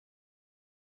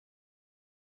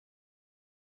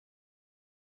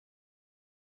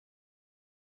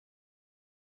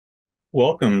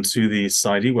Welcome to the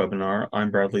PsyD Webinar.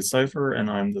 I'm Bradley Cypher,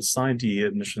 and I'm the PsyD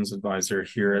Admissions Advisor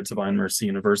here at Divine Mercy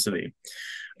University.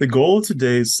 The goal of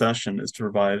today's session is to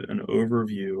provide an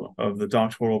overview of the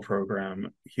doctoral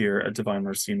program here at Divine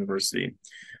Mercy University.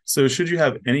 So should you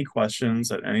have any questions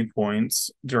at any point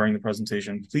during the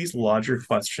presentation, please lodge your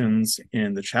questions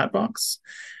in the chat box,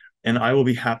 and I will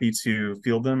be happy to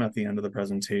field them at the end of the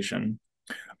presentation.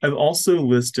 I've also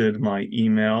listed my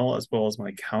email as well as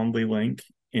my Calendly link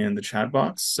in the chat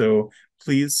box. So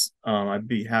please, I'd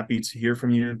be happy to hear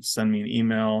from you. Send me an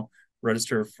email,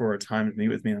 register for a time to meet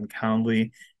with me on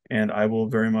Calendly, and I will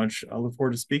very much look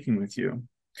forward to speaking with you.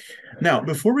 Now,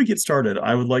 before we get started,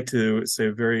 I would like to say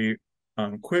a very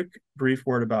quick, brief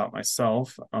word about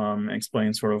myself,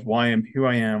 explain sort of who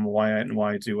I am, why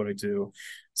I do what I do.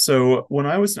 So when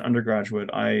I was an undergraduate,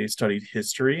 I studied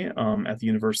history at the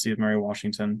University of Mary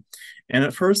Washington. And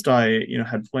at first I,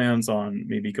 had plans on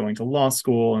maybe going to law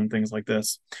school and things like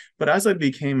this. But as I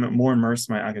became more immersed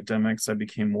in my academics, I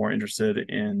became more interested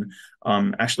in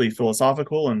actually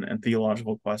philosophical and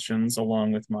theological questions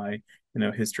along with my,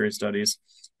 history studies.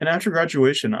 And after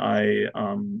graduation, I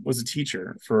was a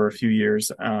teacher for a few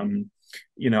years.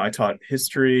 I taught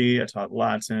history, I taught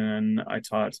Latin, I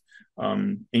taught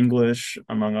English,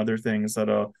 among other things, at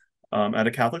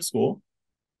a Catholic school.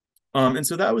 And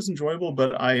so that was enjoyable,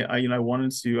 but I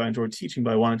enjoyed teaching,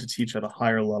 but I wanted to teach at a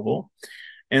higher level.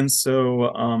 And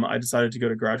so I decided to go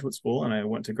to graduate school, and I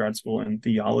went to grad school in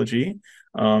theology.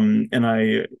 And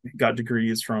I got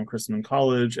degrees from Christendom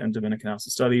College and Dominican House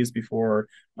of Studies before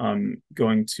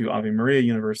going to Ave Maria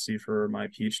University for my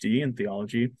PhD in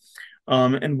theology.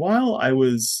 And while I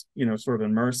was, sort of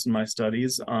immersed in my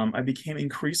studies, I became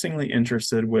increasingly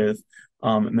interested with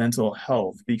mental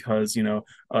health because,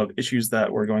 of issues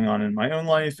that were going on in my own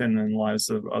life and in the lives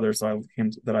of others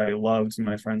that I loved,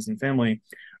 my friends and family.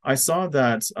 I saw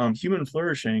that human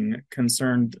flourishing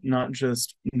concerned not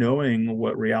just knowing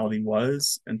what reality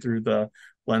was and through the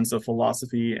lens of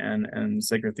philosophy and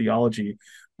sacred theology,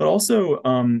 but also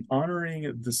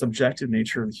honoring the subjective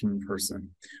nature of the human person.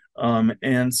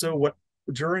 And so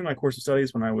during my course of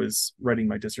studies, when I was writing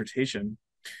my dissertation,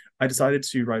 I decided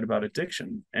to write about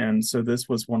addiction. And so this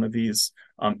was one of these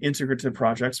integrative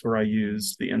projects where I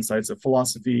used the insights of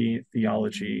philosophy,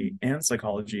 theology, and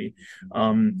psychology.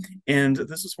 And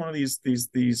this was one of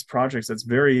these projects that's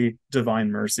very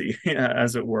divine mercy,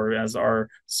 as it were, as our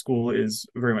school is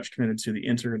very much committed to the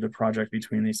integrative project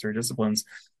between these three disciplines.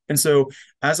 And so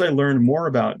as I learned more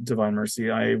about divine mercy,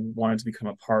 I wanted to become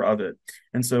a part of it.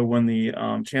 And so when the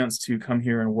chance to come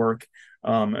here and work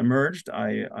emerged,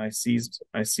 I seized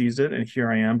it, and here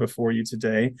I am before you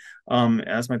today.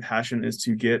 As my passion is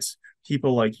to get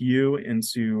people like you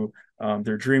into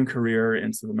their dream career,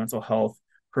 into the mental health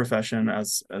profession,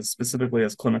 as specifically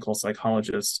as clinical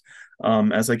psychologists,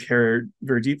 as I care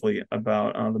very deeply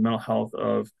about the mental health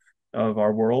of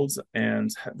our worlds and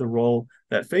the role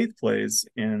that faith plays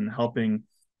in helping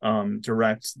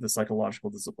direct the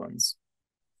psychological disciplines.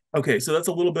 Okay, so that's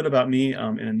a little bit about me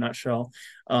in a nutshell.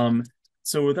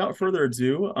 So without further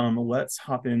ado, let's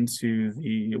hop into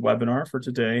the webinar for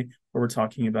today, where we're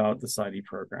talking about the PsyD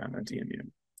program at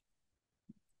DMU.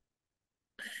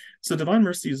 So Divine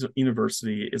Mercy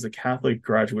University is a Catholic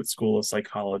graduate school of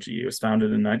psychology. It was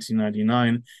founded in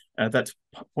 1999. At that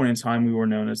point in time, we were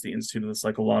known as the Institute of the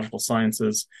Psychological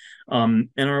Sciences.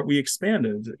 We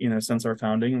expanded, since our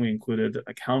founding. We included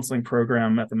a counseling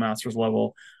program at the master's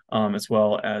level, as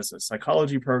well as a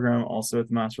psychology program also at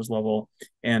the master's level,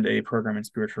 and a program in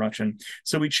spiritual direction.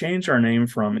 So we changed our name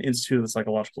from Institute of the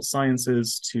Psychological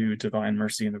Sciences to Divine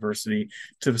Mercy University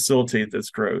to facilitate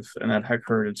this growth, and that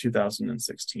occurred in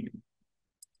 2016.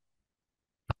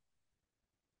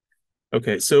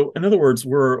 Okay, so in other words,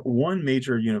 we're one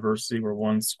major university, we're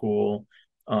one school,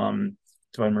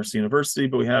 Divine Mercy University,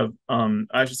 but we have,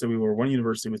 I should say we were one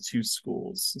university with two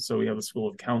schools. So we have a School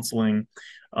of Counseling,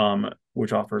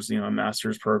 which offers, a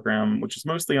master's program, which is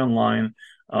mostly online.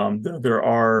 There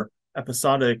are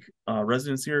episodic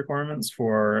residency requirements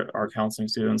for our counseling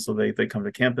students, so they come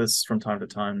to campus from time to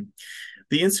time.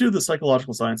 The Institute of the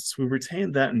Psychological Sciences, we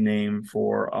retained that name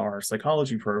for our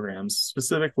psychology programs,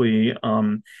 specifically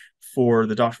for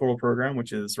the doctoral program,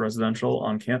 which is residential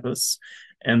on campus.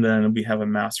 And then we have a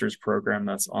master's program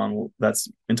that's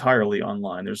entirely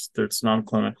online. It's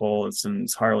non-clinical, it's an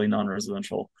entirely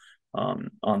non-residential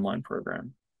online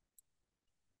program.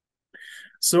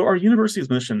 So our university's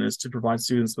mission is to provide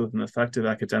students with an effective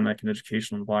academic and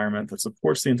educational environment that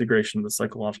supports the integration of the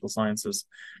psychological sciences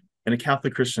and a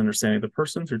Catholic Christian understanding of the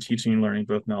person through teaching and learning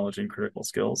both knowledge and critical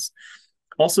skills.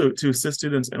 Also, to assist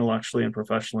students intellectually and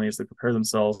professionally as they prepare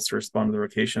themselves to respond to their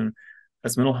vocation,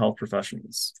 as mental health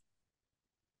professionals.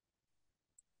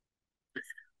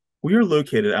 We are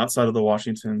located outside of the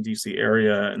Washington, D.C.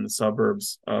 area in the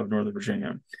suburbs of Northern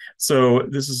Virginia. So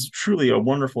this is truly a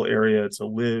wonderful area to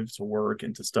live, to work,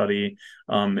 and to study.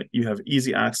 You have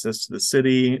easy access to the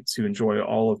city to enjoy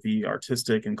all of the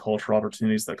artistic and cultural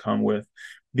opportunities that come with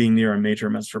being near a major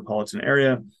metropolitan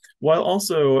area, while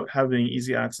also having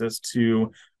easy access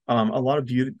to a lot of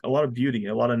beauty,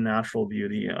 a lot of natural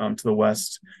beauty to the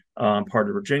west part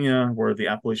of Virginia, where the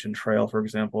Appalachian Trail, for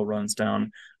example, runs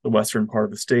down the western part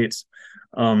of the state.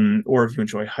 Or if you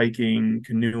enjoy hiking,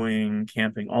 canoeing,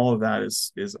 camping, all of that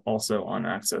is also on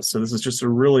access. So this is just a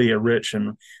rich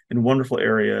and wonderful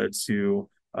area to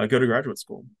go to graduate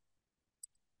school.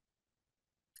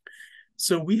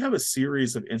 So we have a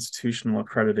series of institutional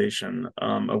accreditation,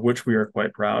 of which we are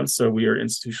quite proud. So we are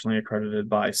institutionally accredited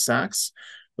by SACS,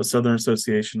 the Southern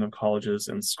Association of Colleges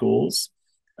and Schools.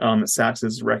 SACS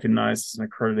is recognized as an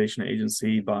accreditation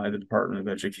agency by the Department of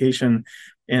Education,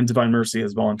 and Divine Mercy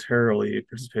has voluntarily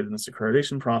participated in this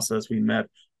accreditation process. We met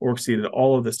or exceeded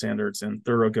all of the standards in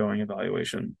thoroughgoing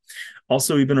evaluation.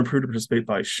 Also, we've been approved to participate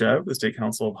by SCHEV, the State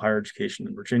Council of Higher Education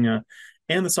in Virginia,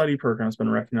 and the PsyD program has been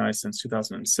recognized since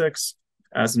 2006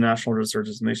 as a National Research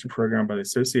Designation Program by the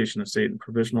Association of State and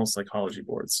Provisional Psychology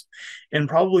Boards. And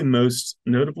probably most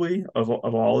notably of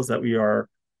all is that we are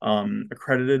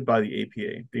accredited by the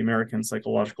APA, the American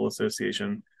Psychological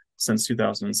Association, since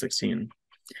 2016.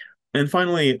 And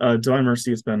finally, Divine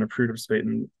Mercy has been approved to participate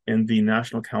in the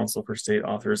National Council for State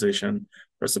Authorization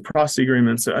Reciprocity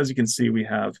Agreement. So as you can see, we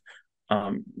have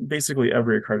basically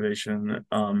every accreditation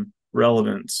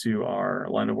relevant to our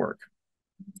line of work.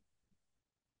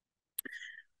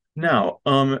 Now,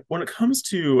 when it comes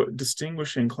to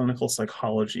distinguishing clinical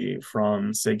psychology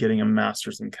from, say, getting a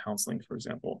master's in counseling, for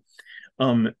example,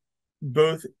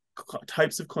 both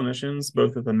types of clinicians,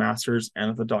 both at the master's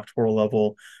and at the doctoral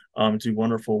level, do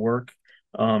wonderful work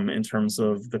in terms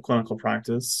of the clinical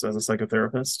practice as a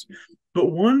psychotherapist. But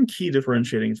one key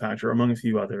differentiating factor, among a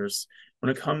few others, when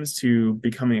it comes to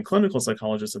becoming a clinical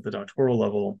psychologist at the doctoral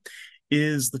level,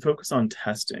 is the focus on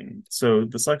testing. So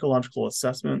the psychological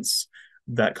assessments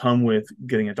that come with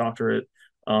getting a doctorate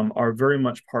are very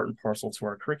much part and parcel to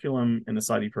our curriculum in the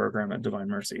PsyD program at Divine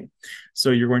Mercy.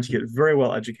 So you're going to get very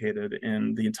well educated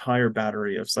in the entire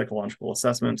battery of psychological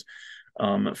assessment,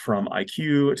 from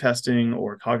IQ testing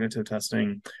or cognitive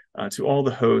testing to all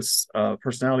the hosts of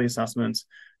personality assessments,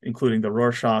 including the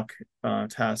Rorschach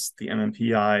test, the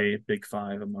MMPI, Big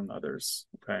Five, among others.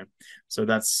 Okay, so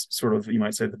that's sort of, you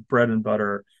might say, the bread and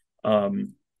butter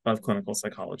of clinical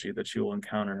psychology that you will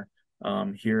encounter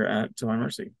here at Divine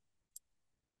Mercy.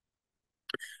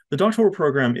 The doctoral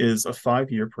program is a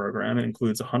 5-year program. It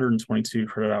includes 122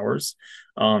 credit hours,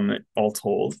 all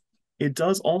told. It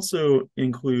does also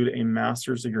include a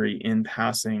master's degree in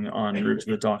passing en route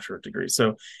to the doctorate degree.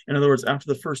 So in other words, after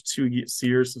the first 2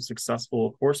 years of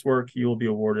successful coursework, you will be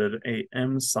awarded a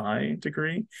MPsy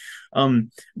degree.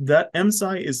 That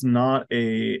MPsy is not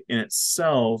in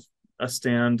itself a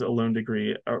standalone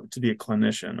degree to be a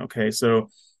clinician, okay? So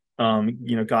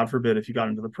God forbid if you got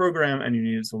into the program and you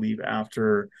needed to leave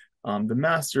after the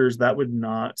master's, that would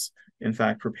not, in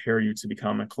fact, prepare you to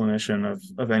become a clinician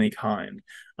of any kind,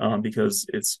 because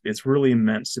it's really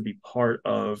meant to be part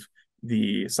of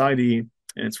the PsyD,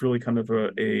 and it's really kind of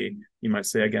a you might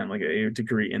say, again, like a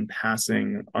degree in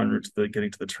passing en route to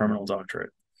getting to the terminal doctorate.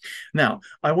 Now,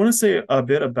 I want to say a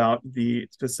bit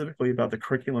specifically about the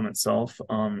curriculum itself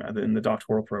in the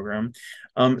doctoral program.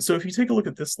 So if you take a look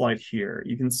at this slide here,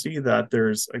 you can see that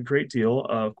there's a great deal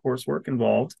of coursework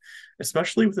involved,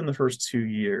 especially within the first 2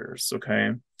 years,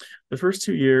 okay? The first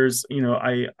 2 years,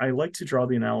 I like to draw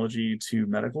the analogy to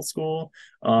medical school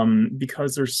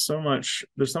because there's so much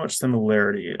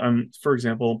similarity. For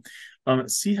example,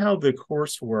 see how the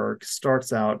coursework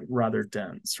starts out rather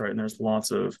dense, right? And there's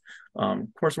lots of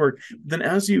coursework. Then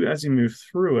as you move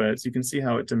through it, you can see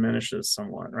how it diminishes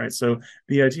somewhat, right? So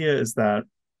the idea is that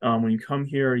when you come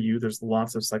here, there's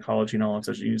lots of psychology knowledge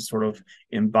that you sort of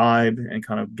imbibe and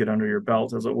kind of get under your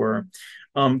belt, as it were.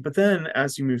 But then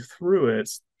as you move through it,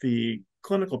 the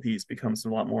clinical piece becomes a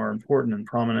lot more important and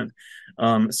prominent.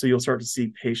 So you'll start to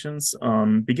see patients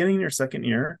beginning in your second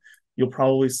year. You'll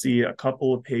probably see a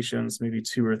couple of patients, maybe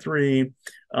 2 or 3,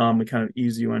 to kind of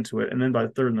ease you into it. And then by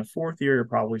the third and the fourth year, you're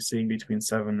probably seeing between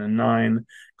 7 and 9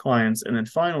 clients. And then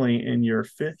finally, in your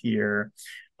 5th year,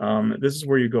 this is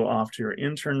where you go off to your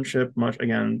internship.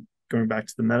 Again, going back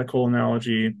to the medical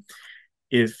analogy,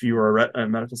 if you are a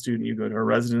medical student, you go to a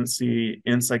residency.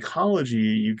 In psychology,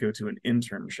 you go to an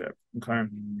internship. Okay,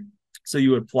 so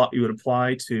you would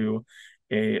apply to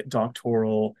a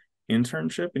doctoral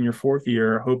internship in your fourth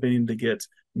year, hoping to get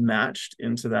matched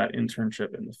into that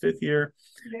internship in the fifth year.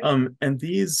 And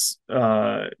these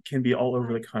can be all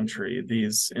over the country,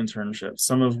 these internships,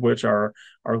 some of which are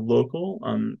local.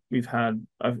 We've had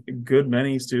a good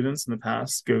many students in the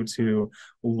past go to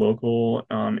local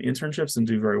internships and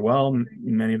do very well.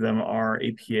 Many of them are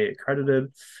APA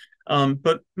accredited.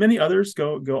 But many others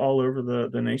go all over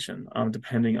the nation,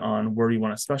 depending on where you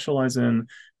want to specialize in,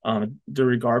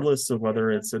 regardless of whether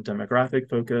it's a demographic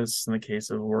focus in the case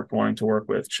of wanting to work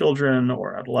with children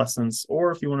or adolescents,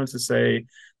 or if you wanted to say,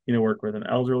 work with an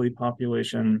elderly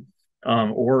population,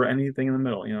 or anything in the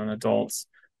middle, an adults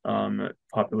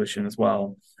population as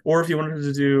well. Or if you wanted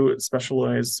to do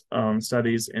specialized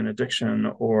studies in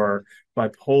addiction or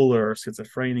bipolar,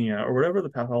 schizophrenia, or whatever the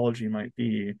pathology might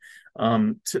be,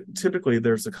 typically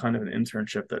there's a kind of an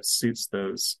internship that suits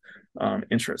those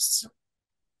interests.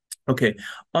 Okay,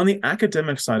 on the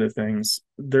academic side of things,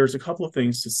 there's a couple of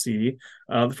things to see.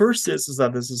 The first is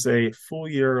that this is a full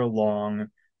year long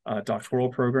doctoral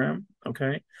program,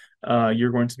 okay?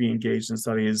 You're going to be engaged in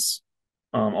studies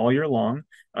all year long,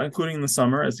 including in the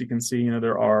summer. As you can see,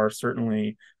 there are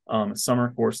certainly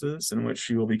summer courses in which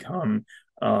you will become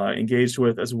engaged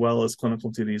with, as well as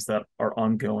clinical duties that are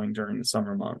ongoing during the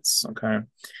summer months, okay?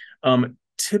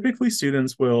 Typically,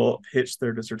 students will pitch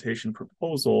their dissertation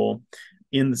proposal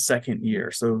in the second year.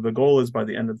 So the goal is by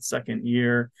the end of the second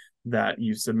year that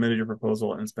you submitted your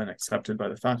proposal and it's been accepted by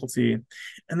the faculty.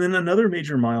 And then another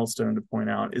major milestone to point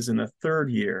out is in the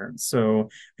third year. So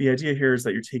the idea here is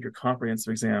that you take your comprehensive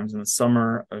exams in the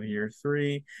summer of year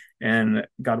 3, and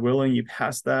God willing, you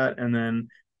pass that, and then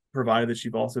provided that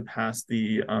you've also passed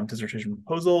the dissertation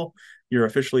proposal, you're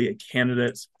officially a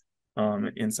candidate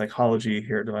in psychology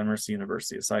here at Divine Mercy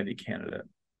University, a PsyD candidate.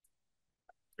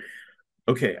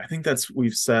 Okay, I think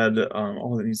we've said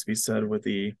all that needs to be said with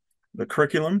the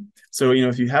curriculum. So,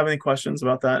 if you have any questions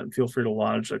about that, feel free to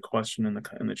lodge a question in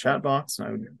the chat box, and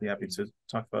I would be happy to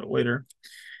talk about it later.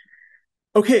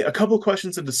 Okay, a couple of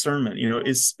questions of discernment.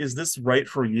 Is this right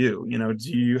for you?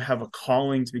 Do you have a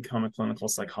calling to become a clinical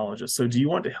psychologist? So do you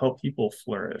want to help people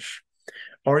flourish?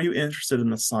 Are you interested in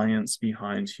the science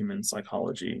behind human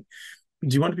psychology?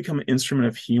 Do you want to become an instrument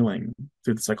of healing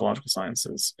through the psychological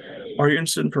sciences? Are you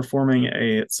interested in performing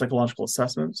a psychological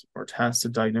assessment or test to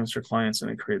diagnose your clients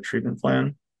and create a treatment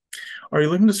plan? Are you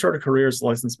looking to start a career as a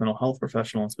licensed mental health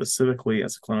professional and specifically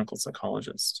as a clinical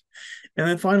psychologist? And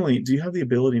then finally, do you have the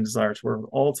ability and desire to work with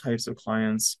all types of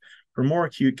clients, from more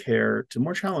acute care to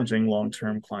more challenging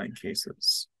long-term client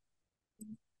cases?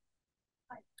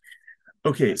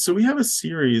 Okay, so we have a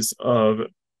series of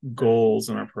goals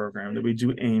in our program that we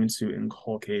do aim to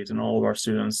inculcate in all of our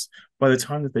students by the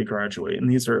time that they graduate. And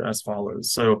these are as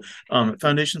follows. So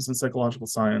foundations in psychological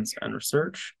science and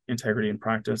research, integrity and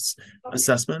practice,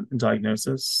 assessment and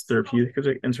diagnosis,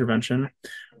 therapeutic intervention,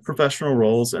 professional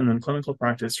roles, and then clinical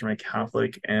practice from a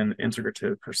Catholic and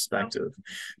integrative perspective.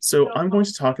 So I'm going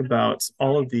to talk about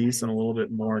all of these in a little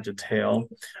bit more detail.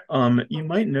 You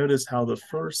might notice how the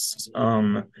first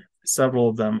several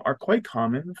of them are quite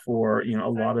common for a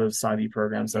lot of PsyD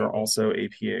programs that are also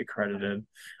APA accredited.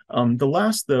 The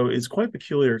last, though, is quite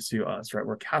peculiar to us, right?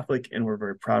 We're Catholic and we're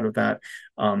very proud of that.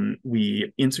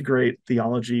 We integrate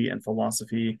theology and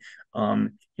philosophy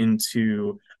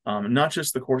into not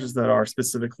just the courses that are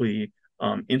specifically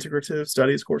integrative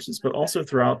studies courses, but also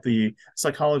throughout the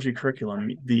psychology curriculum.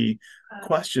 The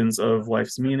questions of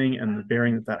life's meaning and the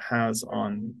bearing that has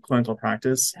on clinical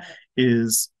practice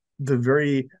is the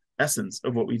very essence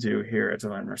of what we do here at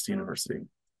Divine Mercy University.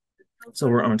 So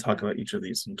I'm going to talk about each of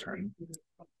these in turn.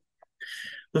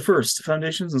 The first,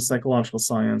 foundations in psychological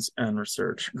science and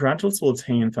research. Graduates will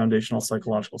attain foundational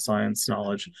psychological science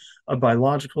knowledge of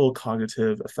biological,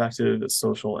 cognitive, affective,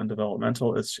 social, and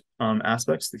developmental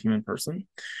aspects of the human person,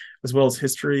 as well as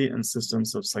history and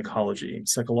systems of psychology,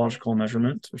 psychological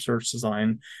measurement, research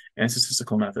design, and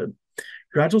statistical method.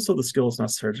 Graduates have the skills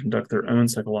necessary to conduct their own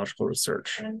psychological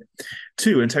research.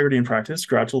 2, integrity and practice.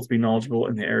 Graduates be knowledgeable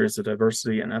in the areas of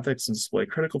diversity and ethics and display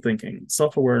critical thinking,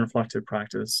 self-aware and reflective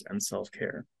practice, and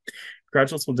self-care.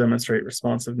 Graduates will demonstrate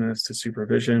responsiveness to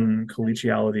supervision,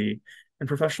 collegiality, and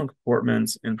professional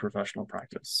comportment in professional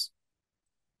practice.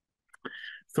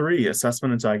 3,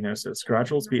 assessment and diagnosis.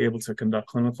 Graduates be able to conduct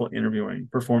clinical interviewing,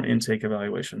 perform intake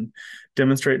evaluation,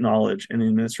 demonstrate knowledge in the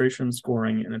administration,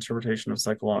 scoring, and interpretation of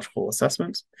psychological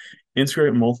assessment,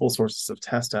 integrate multiple sources of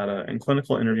test data and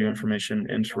clinical interview information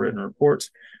into written report,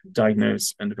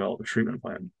 diagnose, and develop a treatment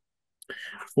plan.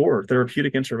 4,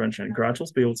 therapeutic intervention.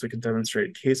 Graduates be able to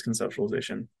demonstrate case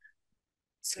conceptualization,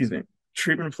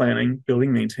 treatment planning,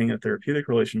 building, maintaining a therapeutic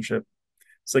relationship,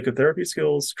 psychotherapy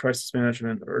skills, crisis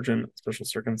management, urgent special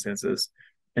circumstances,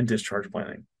 and discharge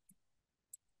planning.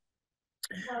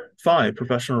 5,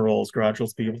 professional roles.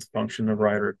 Graduates be able to function in a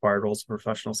variety of required roles of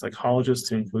professional psychologists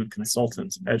to include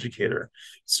consultant, educator,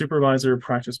 supervisor,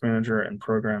 practice manager, and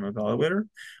program evaluator.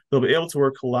 They'll be able to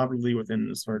work collaboratively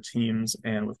within smart teams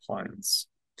and with clients.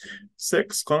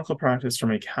 6, clinical practice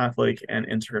from a Catholic and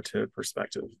integrative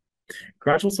perspective.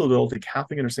 Graduates will build a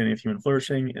Catholic understanding of human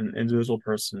flourishing in an individual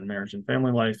person in marriage and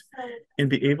family life, and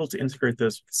be able to integrate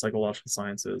this with psychological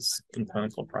sciences in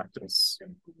clinical practice.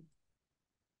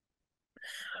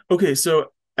 Okay,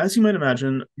 so as you might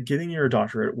imagine, getting your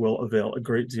doctorate will avail a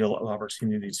great deal of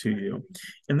opportunity to you.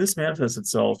 And this manifests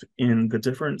itself in the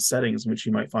different settings in which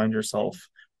you might find yourself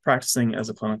practicing as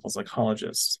a clinical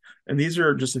psychologist. And these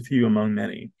are just a few among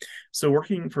many. So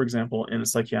working, for example, in a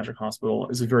psychiatric hospital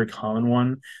is a very common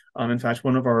one. In fact,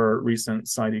 one of our recent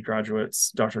PsyD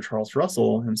graduates, Dr. Charles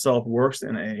Russell himself, works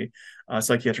in a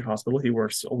psychiatric hospital. He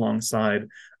works alongside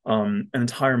an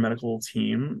entire medical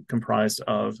team comprised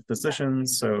of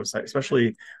physicians, so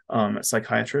especially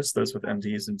psychiatrists, those with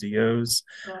MDs and DOs,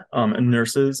 and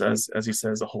nurses, as he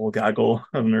says, a whole gaggle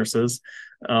of nurses.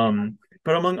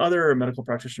 But among other medical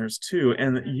practitioners too.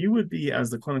 And you would be,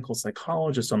 as the clinical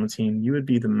psychologist on the team, you would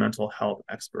be the mental health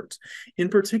expert. In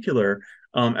particular,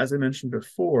 as I mentioned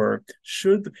before,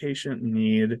 should the patient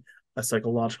need a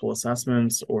psychological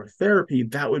assessment or therapy,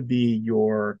 that would be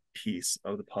your piece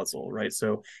of the puzzle, right?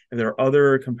 So if there are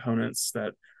other components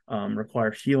that require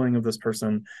healing of this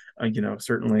person,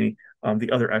 certainly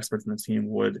the other experts in the team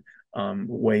would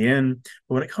weigh in.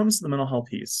 But when it comes to the mental health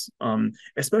piece,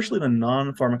 especially the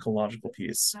non-pharmacological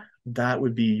piece, that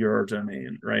would be your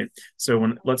domain, right?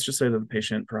 So let's just say that the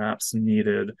patient perhaps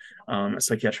needed a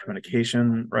psychiatric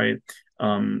medication, right?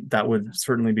 That would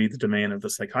certainly be the domain of the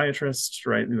psychiatrist,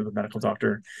 right? The medical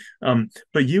doctor.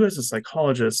 But you as a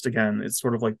psychologist, again, it's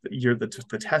sort of like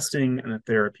the testing and the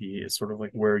therapy is sort of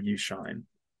like where you shine.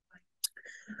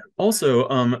 Also,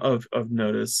 of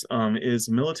notice is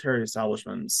military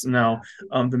establishments. Now,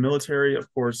 the military, of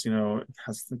course,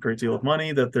 has a great deal of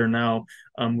money that they're now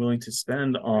willing to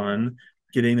spend on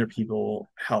getting their people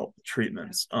help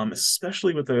treatments,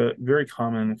 especially with the very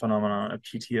common phenomenon of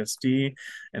PTSD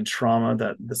and trauma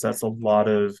that besets a lot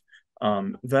of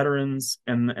veterans,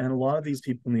 and a lot of these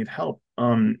people need help.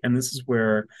 And this is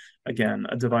where, again,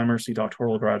 a Divine Mercy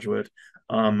doctoral graduate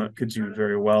could do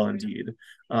very well indeed.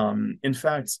 In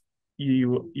fact,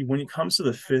 when it comes to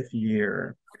the 5th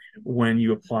year, when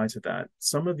you apply to that,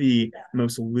 some of the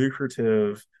most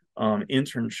lucrative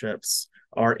internships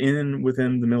are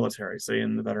within the military, say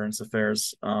in the Veterans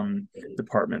Affairs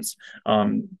departments,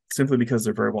 simply because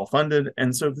they're very well funded.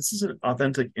 And so if this is an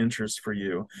authentic interest for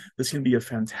you, this can be a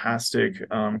fantastic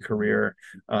career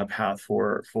path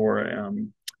for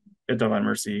a Divine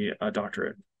Mercy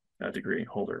doctorate degree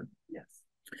holder. Yes.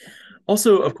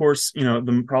 Also, of course,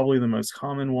 probably the most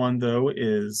common one, though,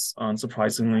 is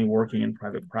surprisingly working in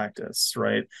private practice,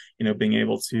 right? Being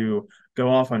able to go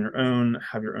off on your own,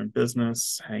 have your own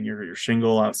business, hang your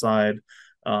shingle outside,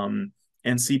 and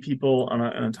see people on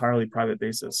an entirely private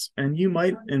basis. And you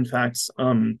might, in fact,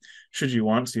 should you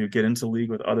want to, get into league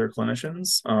with other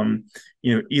clinicians,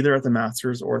 either at the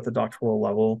master's or at the doctoral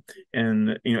level,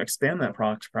 and expand that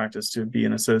practice to be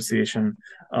an association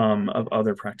of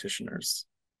other practitioners.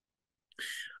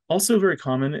 Also very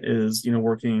common is,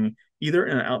 working either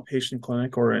in an outpatient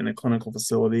clinic or in a clinical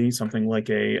facility, something like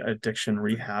a addiction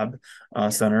rehab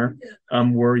center,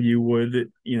 where you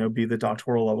would, be the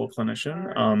doctoral level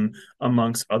clinician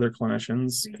amongst other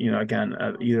clinicians, again,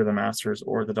 at either the master's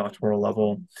or the doctoral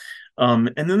level. And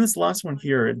then this last one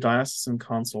here, diocesan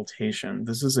consultation.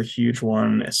 This is a huge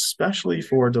one, especially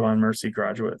for Divine Mercy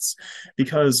graduates,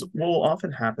 because what will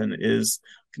often happen is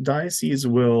dioceses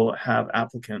will have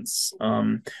applicants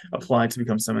apply to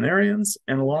become seminarians,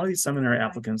 and a lot of these seminary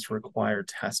applicants require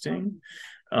testing.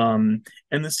 And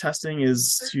this testing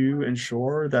is to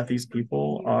ensure that these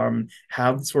people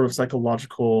have the sort of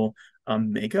psychological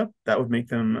makeup that would make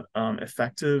them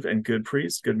effective and good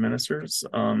priests, good ministers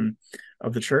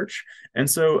of the church. And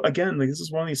so again, this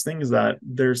is one of these things that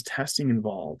there's testing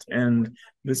involved, and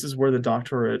this is where the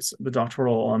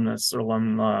doctoral alumnus or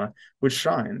alumna would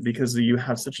shine, because you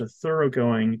have such a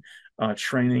thoroughgoing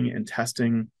training and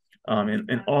testing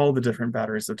and all the different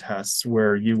batteries of tests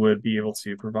where you would be able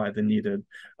to provide the needed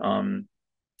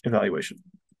evaluation.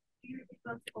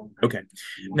 Okay,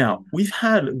 now we've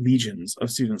had legions of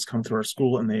students come through our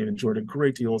school, and they've enjoyed a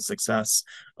great deal of success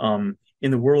in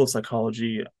the world of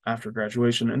psychology after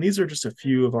graduation. And these are just a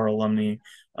few of our alumni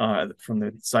from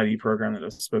the PsyD program that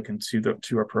have spoken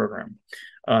to our program.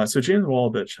 So James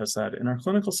Walovich has said, in our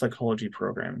clinical psychology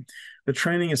program, the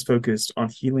training is focused on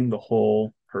healing the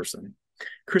whole person.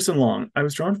 Kristen Long, I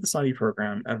was drawn to the PsyD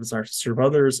program as a desire to serve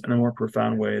others in a more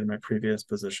profound way than my previous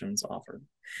positions offered.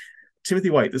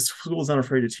 Timothy White, this school is not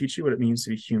afraid to teach you what it means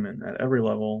to be human at every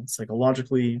level,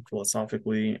 psychologically,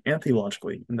 philosophically, and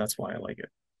theologically, and that's why I like it.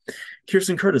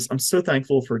 Kirsten Curtis, I'm so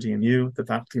thankful for DMU. The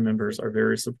faculty members are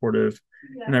very supportive,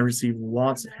 and I received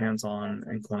lots of hands-on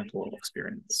and clinical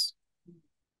experience.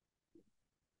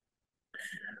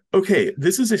 Okay,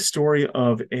 this is a story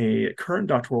of a current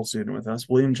doctoral student with us,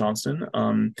 William Johnston,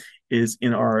 is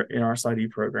in our PsyD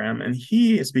program, and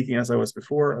he is speaking, as I was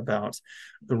before, about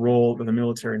the role that the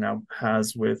military now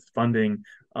has with funding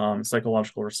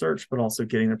psychological research, but also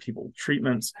getting the people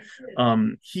treatment.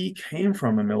 He came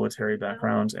from a military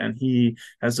background, and he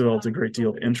has developed a great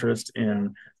deal of interest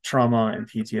in trauma and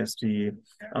PTSD.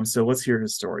 So let's hear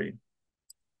his story.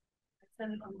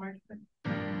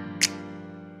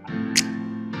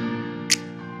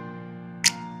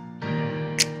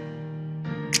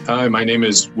 Hi, my name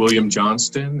is William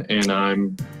Johnston, and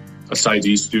I'm a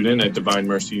PsyD student at Divine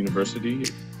Mercy University,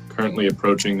 currently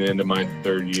approaching the end of my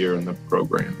third year in the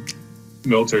program.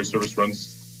 Military service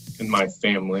runs in my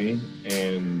family,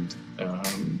 and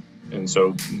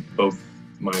so both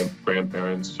my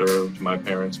grandparents served, my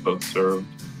parents both served.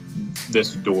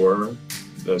 This door,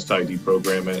 the PsyD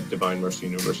program at Divine Mercy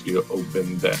University,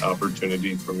 opened that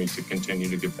opportunity for me to continue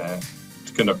to give back,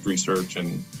 to conduct research,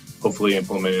 and hopefully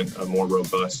implement a more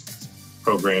robust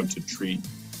program to treat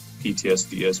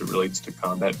PTSD as it relates to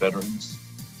combat veterans.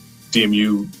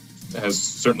 DMU has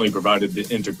certainly provided the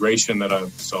integration that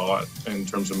I've sought in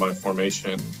terms of my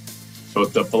formation,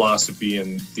 both the philosophy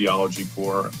and theology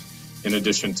core, in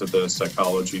addition to the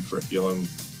psychology curriculum,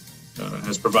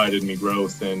 has provided me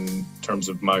growth in terms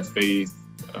of my faith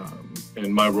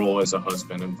and my role as a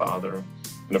husband and father,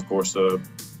 and of course a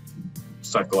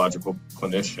psychological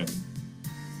clinician.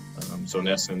 So in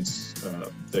essence,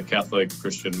 the Catholic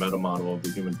Christian meta model of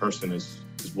the human person is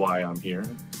why I'm here,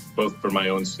 both for my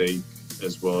own sake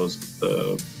as well as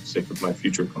the sake of my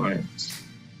future clients.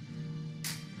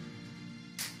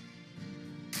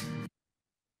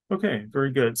 Okay,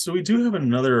 very good. So we do have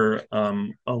another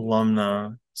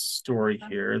alumna story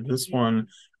here. This one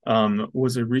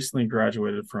was a recently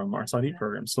graduated from our PsyD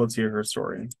program. So let's hear her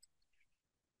story.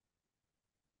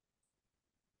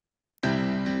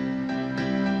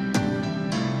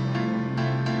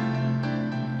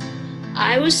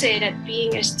 I would say that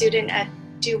being a student at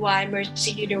Divine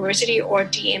Mercy University, or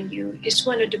DMU, is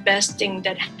one of the best things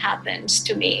that happens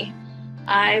to me.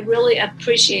 I really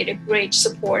appreciate the great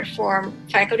support from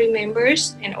faculty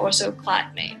members and also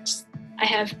classmates. I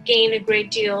have gained a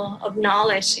great deal of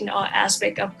knowledge in all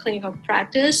aspects of clinical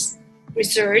practice,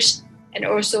 research, and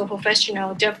also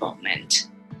professional development.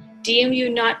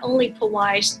 DMU not only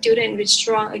provides students with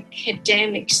strong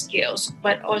academic skills,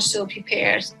 but also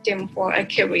prepares them for a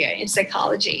career in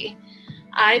psychology.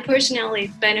 I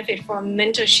personally benefit from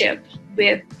mentorship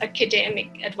with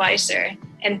academic advisor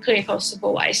and clinical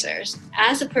supervisors.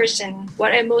 As a person,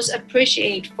 what I most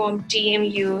appreciate from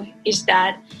DMU is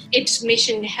that its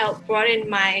mission helps broaden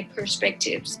my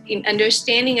perspectives in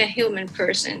understanding a human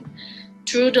person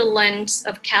through the lens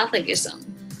of Catholicism.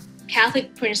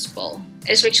 Catholic principles,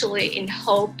 especially in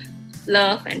hope,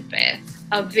 love, and faith,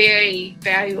 are very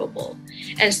valuable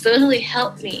and certainly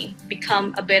help me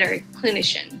become a better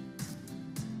clinician.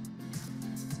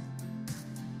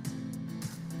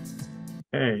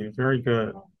 Okay, very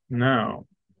good. Now,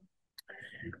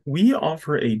 we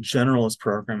offer a generalist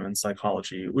program in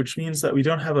psychology, which means that we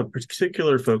don't have a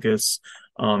particular focus,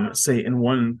 say, in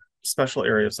one special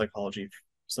area of psychology,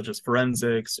 such as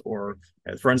forensics or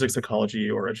forensic psychology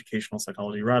or educational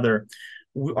psychology. Rather,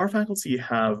 our faculty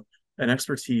have an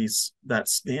expertise that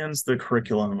spans the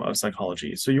curriculum of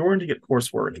psychology. So you're going to get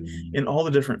coursework in all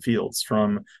the different fields,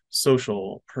 from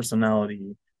social,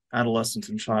 personality, adolescent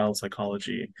and child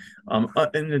psychology,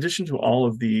 in addition to all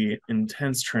of the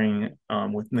intense training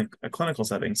within a clinical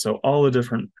setting. So all the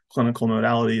different clinical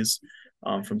modalities,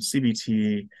 from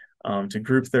CBT to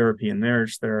group therapy and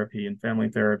marriage therapy and family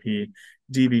therapy,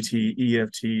 DBT,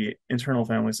 EFT, internal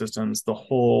family systems, the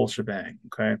whole shebang,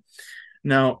 okay?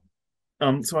 Now,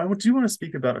 so I do want to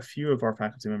speak about a few of our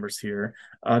faculty members here.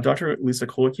 Dr. Lisa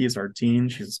Kolicki is our dean.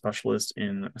 She's a specialist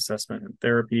in assessment and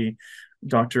therapy.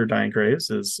 Dr. Diane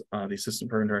Graves is the assistant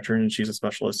program director, and she's a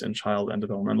specialist in child and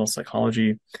developmental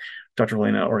psychology. Dr.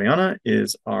 Helena Oriana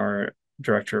is our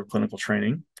director of clinical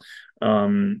training.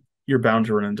 You're bound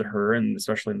to run into her, and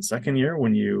especially in the second year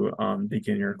when you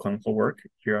begin your clinical work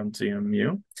here on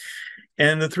DMU.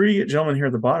 And the three gentlemen here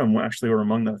at the bottom actually were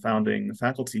among the founding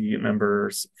faculty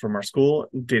members from our school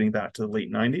dating back to the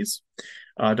late 90s.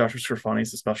 Dr. Scrifani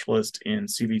is a specialist in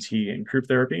CBT and group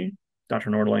therapy,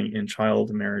 Dr. Nordling in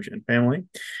child, marriage, and family.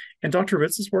 And Dr.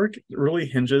 Witz's work really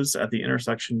hinges at the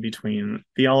intersection between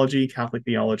theology, Catholic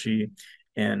theology,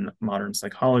 and modern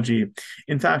psychology.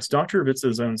 In fact, Dr.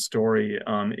 Witz's own story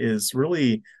is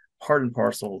really part and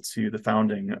parcel to the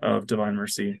founding of Divine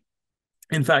Mercy.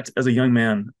 In fact, as a young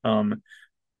man,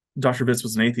 Dr. Witz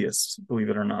was an atheist, believe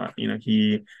it or not.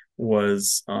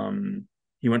 Was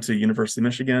he went to University of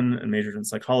Michigan and majored in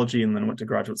psychology, and then went to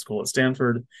graduate school at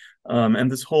Stanford.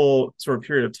 And this whole sort of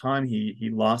period of time, he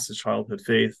lost his childhood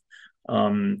faith.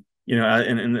 In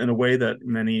a way that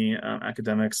many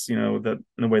academics, that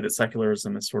in a way that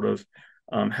secularism is sort of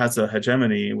has a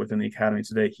hegemony within the academy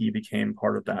today, he became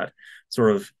part of that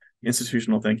sort of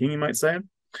institutional thinking, you might say.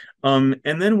 And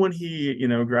then when he,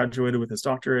 graduated with his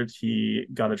doctorate, he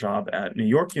got a job at New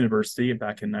York University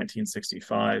back in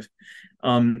 1965.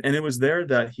 And it was there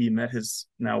that he met his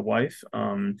now wife,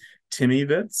 Timmy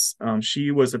Witz.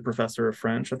 She was a professor of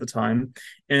French at the time.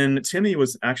 And Timmy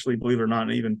was actually, believe it or not,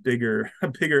 an even bigger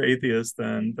atheist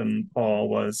than Paul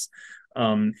was.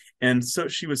 And so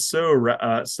she was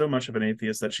so much of an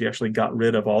atheist that she actually got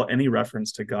rid of any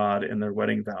reference to God in their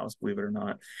wedding vows, believe it or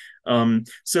not.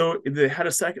 So they had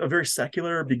a very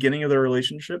secular beginning of their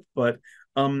relationship, but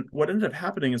what ended up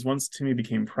happening is once Timmy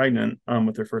became pregnant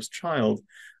with their first child,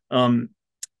 Dr.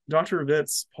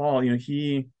 Witz, Paul,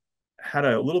 he had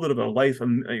a little bit of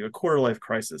a quarter life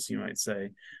crisis, you might say,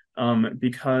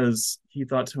 because he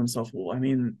thought to himself, well, I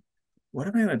mean, what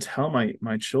am I going to tell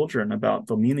my children about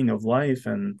the meaning of life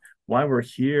and why we're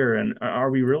here? And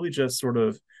are we really just sort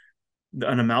of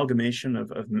an amalgamation of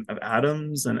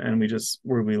atoms and we just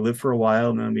where we live for a while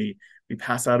and then we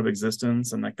pass out of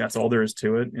existence and like that's all there is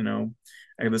to it?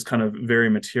 I have this kind of very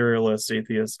materialist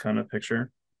atheist kind of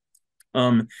picture.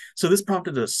 So this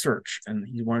prompted a search, and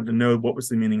he wanted to know what was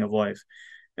the meaning of life.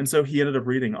 And so he ended up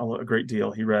reading a great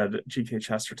deal. He read G.K.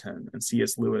 Chesterton and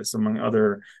C.S. Lewis, among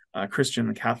other Christian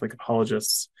and Catholic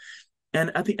apologists.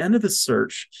 And at the end of the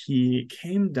search, he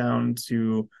came down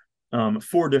to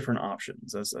 4 different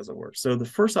options, as it were. So the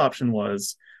first option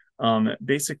was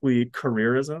basically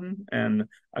careerism and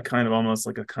a kind of almost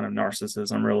like a kind of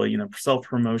narcissism, really,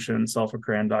 self-promotion,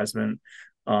 self-aggrandizement.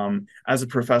 As a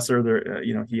professor, there,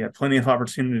 he had plenty of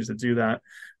opportunities to do that.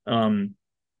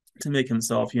 To make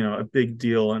himself, a big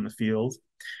deal in the field.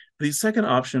 The second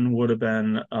option would have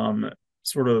been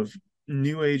sort of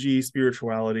New Agey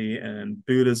spirituality and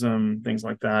Buddhism, things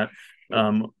like that,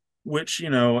 which,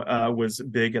 was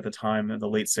big at the time in the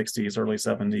late 60s, early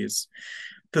 70s.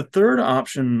 The third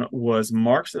option was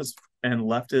Marxist and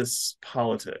leftist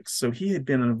politics. So he had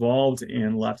been involved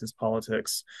in leftist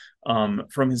politics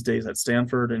from his days at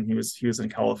Stanford, and he was in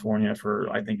California for,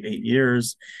 I think, 8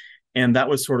 years. And that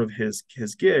was sort of his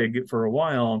gig for a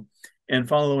while. And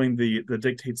following the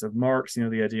dictates of Marx,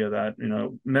 the idea that,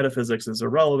 metaphysics is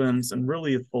irrelevant and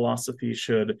really philosophy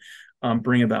should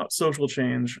bring about social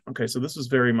change. Okay, so this was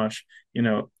very much,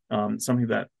 something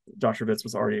that Dr. Witz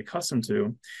was already accustomed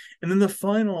to. And then the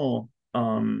final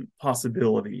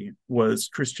possibility was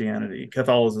Christianity,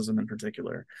 Catholicism in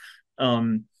particular.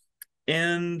 And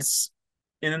in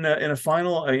a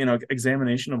final,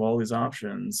 examination of all these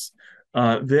options,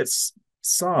 Witz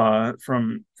saw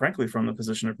frankly from the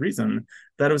position of reason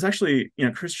that it was actually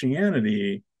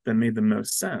Christianity that made the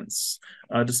most sense,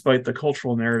 despite the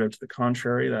cultural narrative to the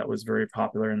contrary that was very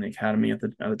popular in the academy at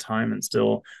the time and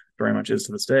still very much is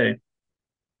to this day.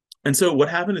 And so what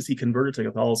happened is he converted to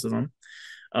Catholicism,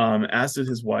 as did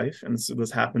his wife, and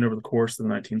this happened over the course of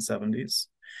the 1970s.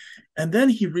 And then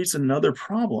he reached another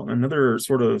problem, another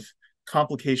sort of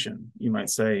complication, you might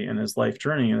say, in his life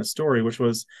journey and his story, which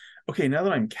was, okay, now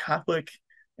that I'm Catholic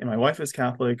and my wife is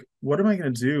Catholic, what am I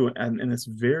going to do in this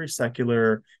very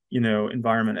secular,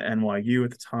 environment at NYU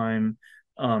at the time,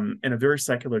 in a very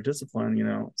secular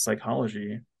discipline,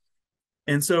 psychology.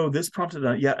 And so this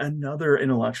prompted yet another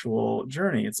intellectual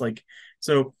journey. It's like,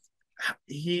 so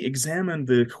he examined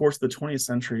the course of the 20th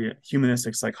century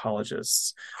humanistic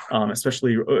psychologists,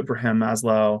 especially Abraham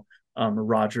Maslow,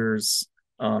 Rogers,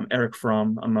 Eric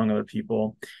Fromm, among other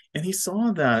people. And he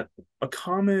saw that a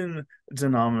common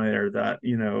denominator that,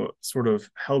 sort of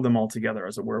held them all together,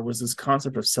 as it were, was this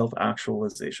concept of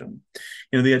self-actualization.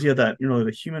 The idea that,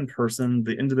 the human person,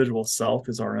 the individual self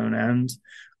is our own end.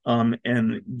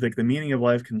 And the meaning of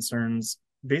life concerns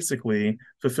basically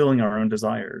fulfilling our own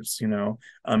desires,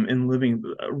 and living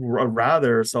a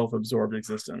rather self-absorbed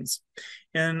existence.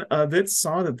 And Witz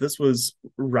saw that this was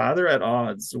rather at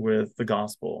odds with the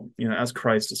gospel, as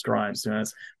Christ describes,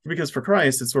 because for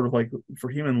Christ, it's sort of like for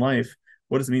human life,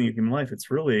 what is the meaning of human life? It's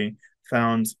really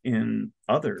found in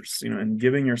others, and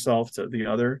giving yourself to the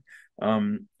other.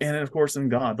 And of course, in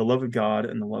God, the love of God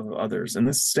and the love of others. And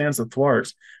this stands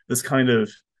athwart this kind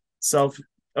of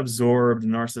self-absorbed,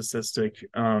 narcissistic,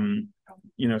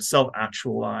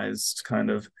 self-actualized kind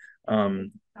of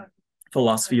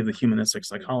philosophy of the humanistic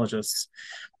psychologists.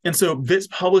 And so Witz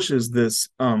publishes this,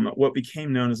 what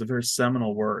became known as a very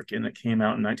seminal work, and it came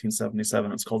out in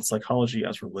 1977. It's called Psychology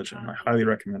as Religion. I highly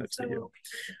recommend it to you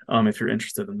if you're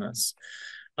interested in this.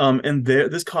 And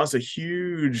this caused a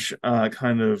huge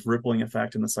kind of rippling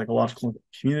effect in the psychological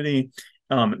community.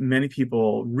 Many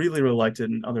people really, really liked it,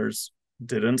 and others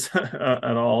didn't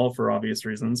at all for obvious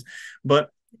reasons.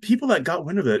 But people that got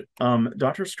wind of it,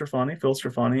 Dr. Strafani, Phil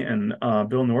Strafani, and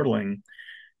Bill Nordling,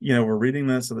 were reading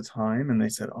this at the time, and they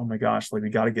said, "Oh my gosh, like we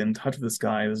got to get in touch with this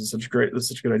guy. This is such a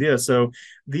good idea." So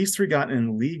these three got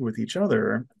in league with each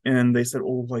other, and they said,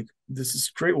 "Oh, like this is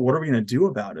great. What are we going to do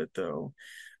about it, though?"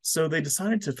 So they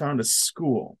decided to found a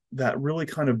school that really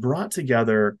kind of brought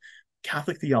together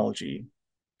Catholic theology,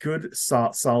 good,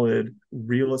 solid,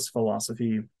 realist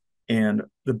philosophy, and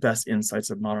the best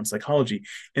insights of modern psychology.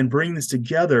 And bring this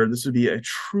together, this would be a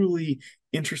truly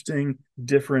interesting,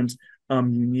 different,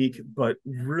 unique, but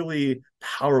really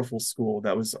powerful school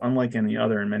that was unlike any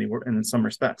other and in some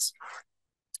respects.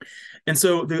 And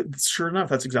so, sure enough,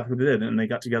 that's exactly what they did. And they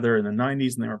got together in the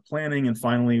 90s, and they were planning. And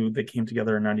finally, they came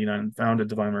together in 99 and founded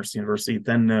Divine Mercy University,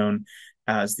 then known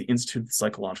as the Institute of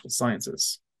Psychological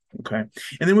Sciences. Okay.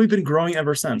 And then we've been growing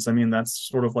ever since. I mean, that's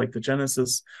sort of like the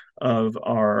genesis of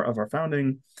our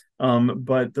founding.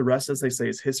 But the rest, as they say,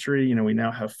 is history. We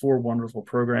now have 4 wonderful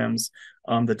programs.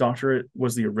 The doctorate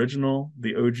was the original,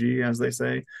 the OG, as they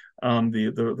say,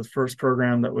 the first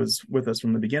program that was with us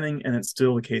from the beginning, and it's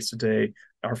still the case today,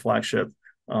 our flagship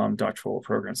doctoral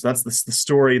program. So that's the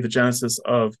story, the genesis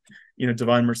of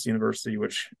Divine Mercy University,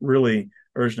 which really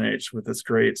originates with this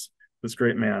great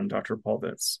man, Dr. Paul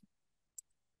Witz.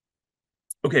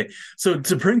 Okay, so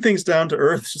to bring things down to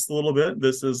earth just a little bit,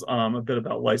 this is a bit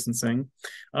about licensing.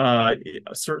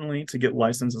 Certainly, to get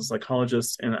licensed as a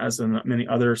psychologist, and as in many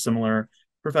other similar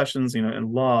professions,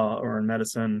 in law or in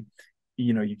medicine,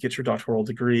 you get your doctoral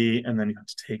degree, and then you have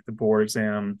to take the board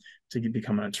exam to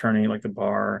become an attorney, like the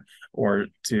bar, or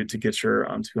to get your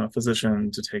to become a physician,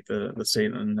 to take the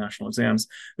state and national exams.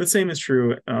 The same is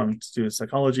true to do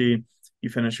psychology. You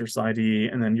finish your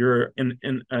PsyD, and then you're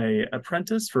in a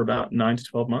apprentice for about 9 to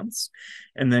 12 months,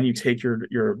 and then you take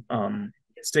your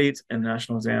state and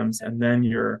national exams, and then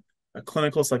you're a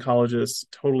clinical psychologist,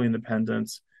 totally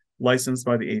independent, licensed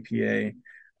by the APA,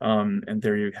 and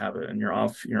there you have it, and you're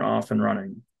off and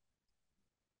running.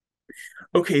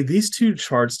 Okay, these two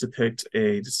charts depict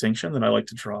a distinction that I like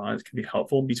to draw. It can be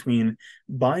helpful between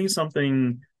buying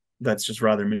something that's just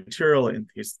rather material. In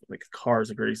case like a car is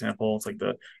a great example. It's like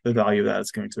the value of that is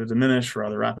going to diminish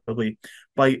rather rapidly.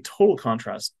 By total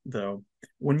contrast, though,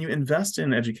 when you invest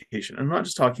in education, I'm not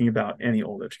just talking about any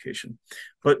old education,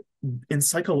 but in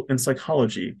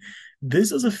psychology,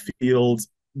 this is a field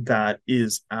that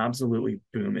is absolutely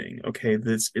booming. Okay,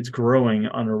 it's growing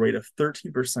on a rate of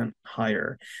 13%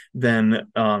 higher than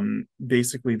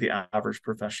basically the average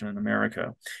profession in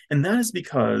America, and that is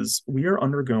because we're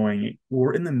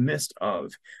in the midst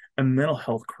of a mental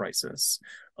health crisis.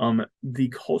 The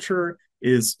culture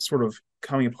is sort of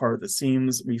coming apart at the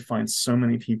seams. We find so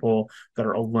many people that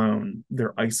are alone,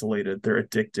 they're isolated, they're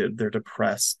addicted, they're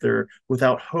depressed, they're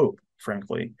without hope,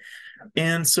 frankly.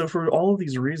 And so for all of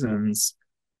these reasons,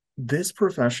 this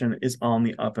profession is on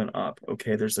the up and up.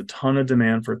 Okay, there's a ton of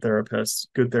demand for therapists,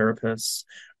 good therapists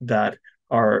that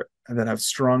have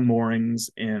strong moorings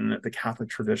in the Catholic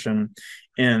tradition,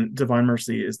 and Divine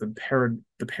Mercy is the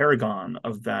paragon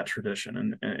of that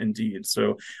tradition, and indeed.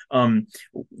 So,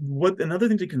 another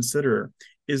thing to consider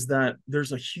is that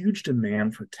there's a huge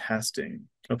demand for testing.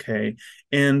 Okay,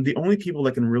 and the only people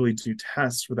that can really do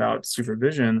tests without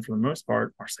supervision, for the most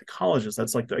part, are psychologists.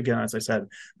 That's like, again, as I said,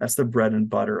 that's the bread and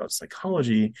butter of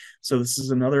psychology. So this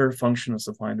is another function of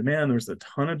supply and demand. There's a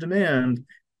ton of demand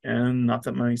and not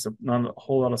a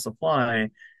whole lot of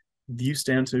supply. You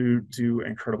stand to do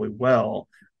incredibly well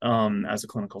as a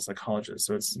clinical psychologist.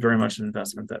 So it's very much an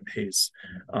investment that pays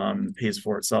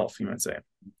for itself, you might say.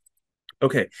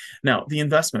 Okay, now the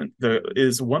investment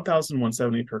is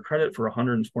 $1,170 per credit for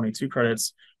 122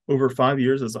 credits, Over 5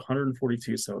 years is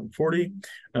 $142,740.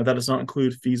 Now, that does not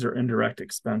include fees or indirect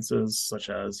expenses such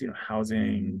as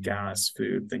housing, gas,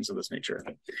 food, things of this nature.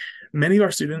 Many of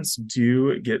our students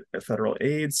do get federal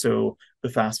aid, so the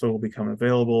FAFSA will become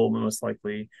available most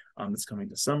likely this coming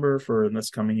December for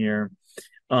this coming year.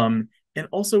 And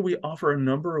also, we offer a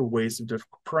number of ways of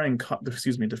defraying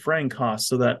costs,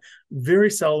 so that very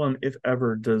seldom, if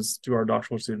ever, do our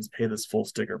doctoral students pay this full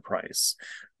sticker price.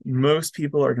 Most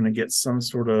people are going to get some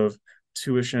sort of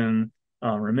tuition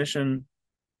remission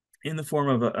in the form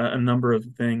of a number of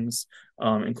things,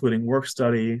 including work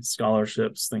study,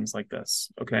 scholarships, things like this.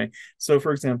 Okay, so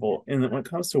for example, when it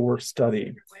comes to work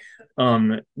study,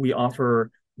 we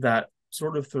offer that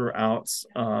sort of throughout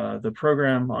the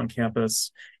program on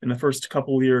campus. In the first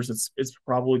couple of years, it's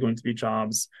probably going to be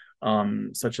jobs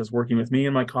such as working with me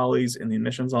and my colleagues in the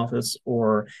admissions office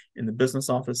or in the business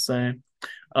office, say.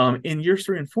 In years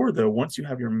 3 and 4, though, once you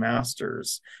have your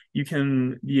master's, you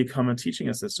can become a teaching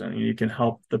assistant. You can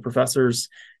help the professors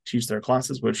teach their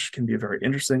classes, which can be very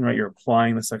interesting, right? You're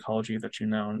applying the psychology that you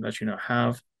now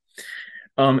have.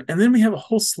 And then we have a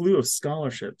whole slew of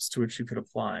scholarships to which you could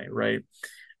apply, right?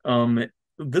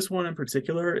 This one in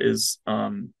particular is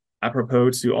apropos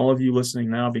to all of you listening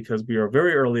now, because we are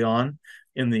very early on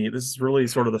this is really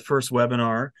sort of the first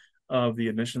webinar of the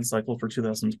admission cycle for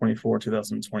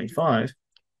 2024-2025.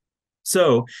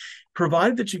 So,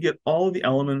 provided that you get all of the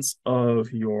elements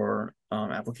of your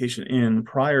application in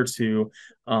prior to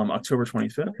October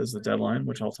 25th is the deadline,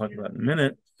 which I'll talk about in a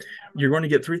minute, you're going to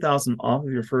get $3,000 off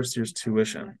of your first year's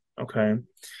tuition, okay?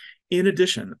 In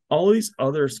addition, all these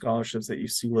other scholarships that you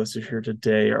see listed here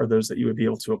today are those that you would be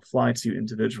able to apply to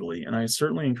individually. And I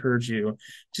certainly encourage you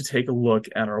to take a look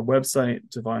at our website,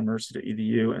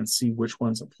 divinemercy.edu, and see which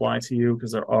ones apply to you,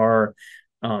 because there are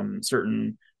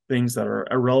certain things that are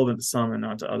irrelevant to some and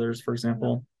not to others, for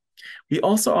example. We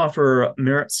also offer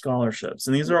merit scholarships,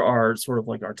 and these are our sort of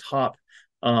like our top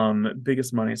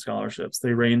biggest money scholarships.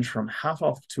 They range from half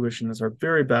off tuition is our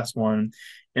very best one,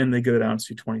 and they go down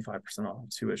to 25% off of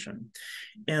tuition.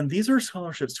 And these are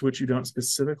scholarships to which you don't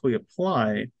specifically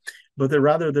apply, but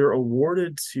they're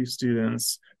awarded to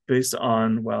students based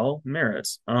on, well, merit.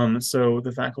 So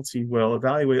the faculty will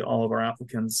evaluate all of our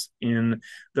applicants in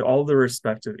all the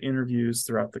respective interviews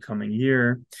throughout the coming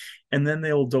year, and then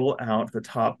they will dole out the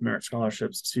top merit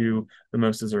scholarships to the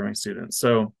most deserving students.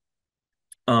 So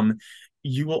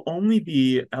you will only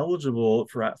be eligible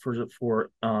for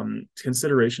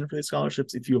consideration for these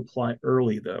scholarships if you apply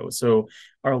early, though. So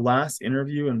our last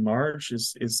interview in March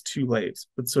is too late.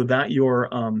 But so that you're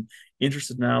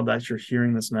interested now, that you're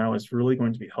hearing this now, is really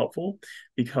going to be helpful,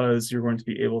 because you're going to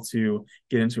be able to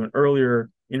get into an earlier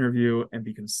interview and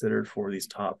be considered for these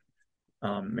top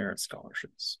merit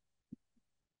scholarships.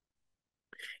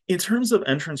 In terms of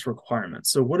entrance requirements,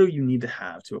 so what do you need to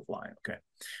have to apply? Okay.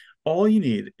 All you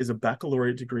need is a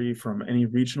baccalaureate degree from any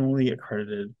regionally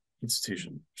accredited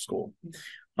institution or school.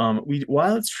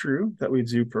 While it's true that we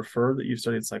do prefer that you've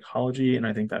studied psychology, and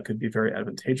I think that could be very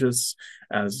advantageous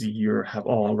as you have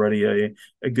already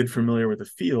a good familiar with the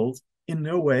field, in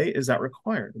no way is that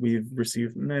required. We've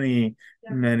received many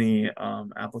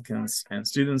applicants and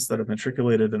students that have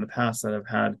matriculated in the past that have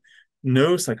had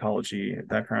no psychology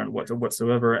background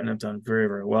whatsoever and have done very,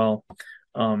 very well.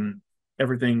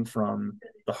 Everything from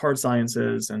the hard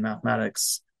sciences and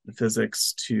mathematics and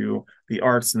physics to the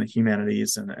arts and the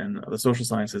humanities and the social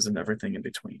sciences and everything in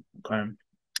between. Okay,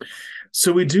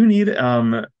 so we do need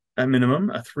a minimum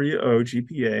a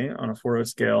 3.0 GPA on a 4.0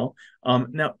 scale.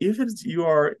 Now, if you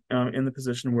are in the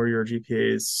position where your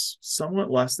GPA is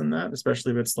somewhat less than that,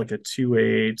 especially if it's like a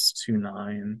 2.8,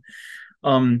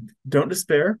 2.9, don't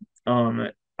despair.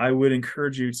 I would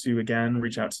encourage you to, again,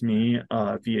 reach out to me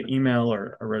via email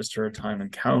or register a time in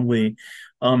Calendly,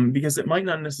 because it might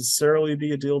not necessarily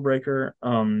be a deal breaker,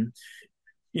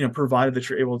 provided that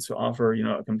you're able to offer,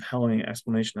 a compelling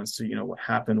explanation as to, what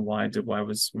happened, why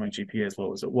was my GPA as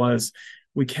low as it was.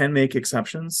 We can make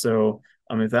exceptions. So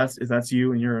if that's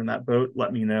you and you're in that boat,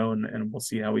 let me know, and we'll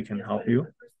see how we can help you.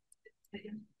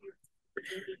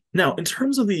 Now, in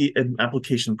terms of the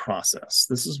application process,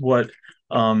 this is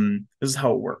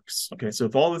how it works. Okay, so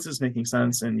if all this is making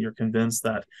sense and you're convinced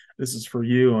that this is for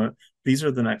you, these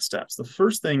are the next steps. The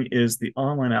first thing is the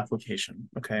online application.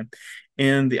 Okay,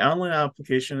 and the online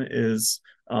application is,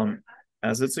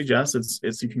 as it suggests,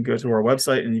 it's you can go to our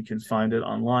website and you can find it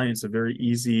online. It's a very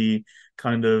easy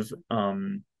kind of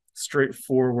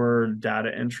straightforward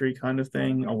data entry kind of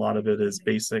thing. A lot of it is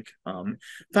basic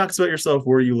facts about yourself,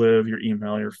 where you live, your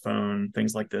email, your phone,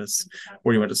 things like this,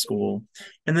 where you went to school.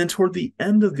 And then toward the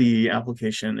end of the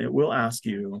application, it will ask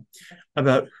you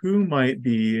about who might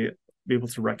be be able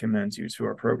to recommend you to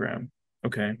our program.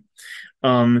 Okay.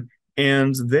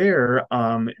 And there,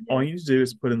 all you need to do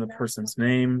is put in the person's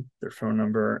name, their phone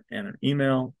number, and an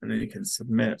email, and then you can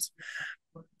submit.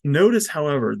 Notice,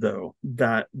 however, though,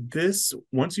 that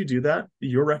once you do that,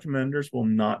 your recommenders will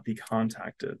not be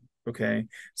contacted. Okay.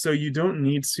 So you don't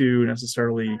need to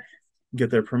necessarily get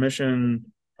their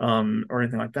permission or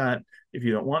anything like that. If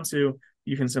you don't want to,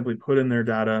 you can simply put in their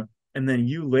data, and then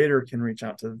you later can reach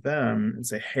out to them and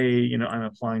say, hey, I'm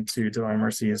applying to Divine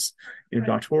Mercy's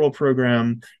doctoral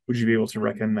program. Would you be able to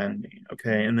recommend me?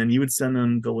 Okay. And then you would send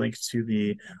them the link to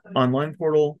the online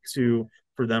portal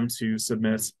for them to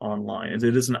submit online. It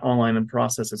is an online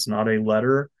process. It's not a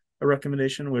letter, a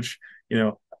recommendation, which,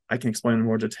 I can explain in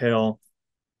more detail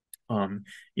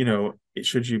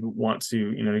should you want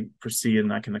to, proceed,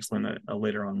 and I can explain that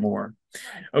later on more.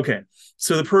 Okay,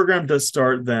 so the program does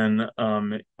start then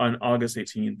on August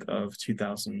 18th of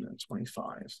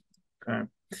 2025. Okay,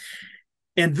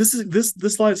 and this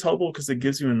slide is helpful because it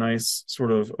gives you a nice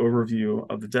sort of overview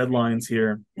of the deadlines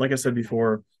here. Like I said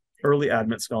before, early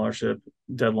admit scholarship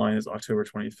deadline is October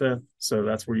 25th, so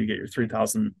that's where you get your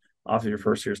 $3,000 off of your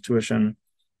first year's tuition.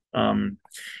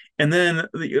 And then,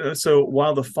 so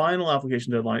while the final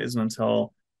application deadline isn't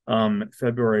until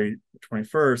February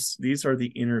 21st, these are the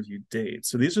interview dates.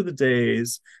 So these are the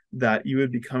days that you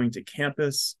would be coming to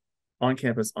campus,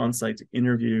 on site to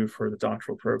interview for the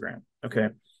doctoral program. Okay.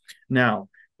 Now,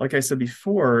 like I said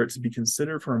before, to be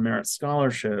considered for a merit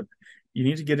scholarship, you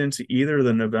need to get into either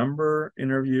the November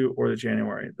interview or the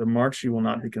January. The March, you will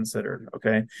not be considered.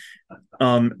 Okay.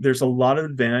 There's a lot of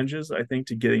advantages, I think,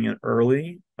 to getting in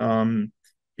early.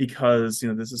 Because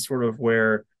this is sort of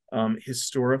where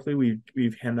historically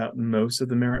we've handed out most of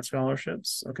the merit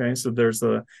scholarships. Okay, so there's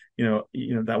that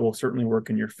will certainly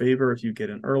work in your favor if you get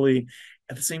in early.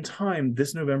 At the same time,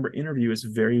 this November interview is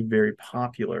very, very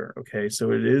popular. Okay,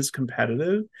 so it is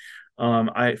competitive.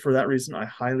 For that reason, I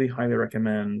highly, highly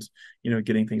recommend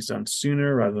getting things done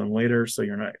sooner rather than later, so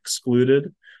you're not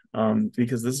excluded.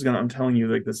 Because I'm telling you,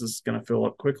 like, this is gonna fill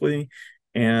up quickly,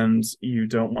 and you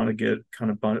don't want to get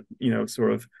kind of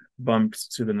sort of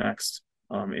bumped to the next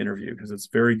interview, because it's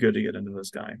very good to get into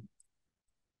this guy.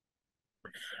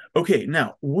 Okay,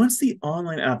 now once the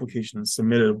online application is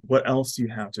submitted, what else do you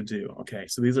have to do? Okay,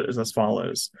 so these are as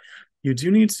follows. You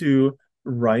do need to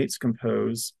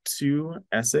compose 2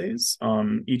 essays.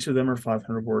 Each of them are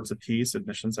 500 words apiece,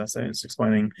 admissions essays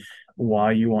explaining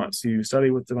why you want to study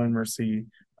with Divine Mercy,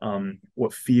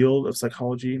 what field of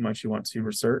psychology might you want to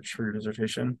research for your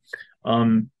dissertation,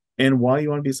 and why you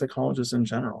want to be a psychologist in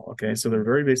general. Okay, so they're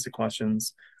very basic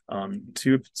questions.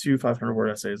 Two 500-word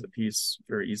essays apiece,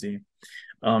 very easy.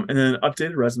 And then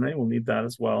updated resume, we'll need that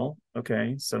as well.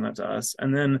 Okay, send that to us.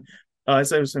 And then,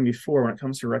 as I was saying before, when it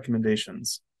comes to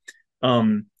recommendations,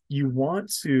 you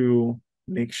want to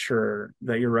make sure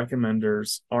that your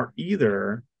recommenders are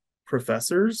either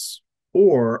professors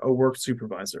or a work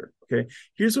supervisor. Okay,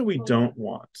 here's what we don't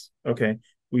want. Okay,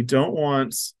 we don't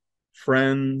want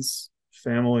friends,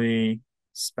 family,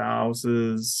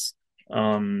 spouses,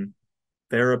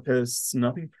 therapists,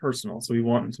 nothing personal. So we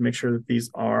want to make sure that these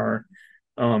are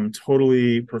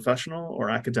totally professional or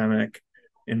academic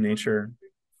in nature.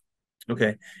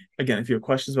 Okay, again, if you have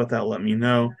questions about that, let me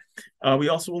know. We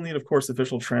also will need, of course,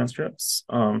 official transcripts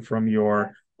from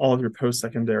all of your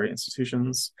post-secondary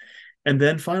institutions. And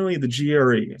then finally, the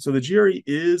GRE. So the GRE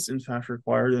is, in fact,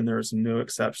 required, and there is no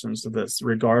exceptions to this,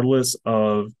 regardless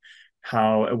of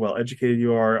how well educated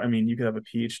you are. I mean, you could have a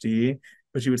PhD,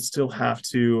 but you would still have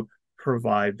to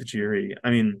provide the GRE. I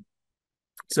mean,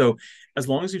 so as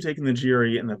long as you've taken the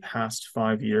GRE in the past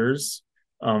 5 years,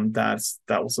 that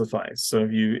will suffice. So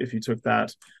if you took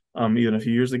that even a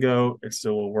few years ago, it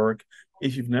still will work.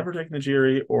 If you've never taken the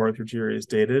GRE, or if your GRE is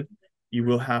dated, you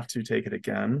will have to take it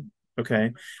again.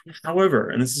 Okay. However,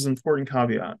 and this is an important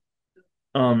caveat,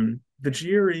 the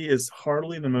GRE is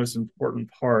hardly the most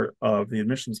important part of the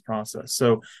admissions process.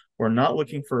 So we're not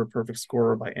looking for a perfect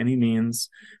score by any means.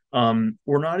 We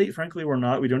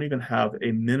don't even have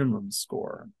a minimum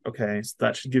score. Okay, so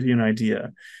that should give you an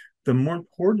idea. The more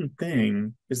important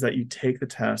thing is that you take the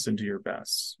test and do your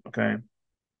best. Okay,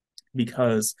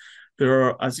 because there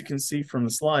are, as you can see from the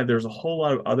slide, there's a whole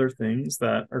lot of other things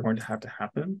that are going to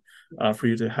happen for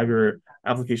you to have your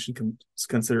application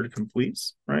considered complete,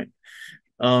 right?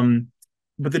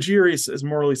 But the GRE is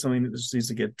morally something that just needs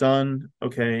to get done.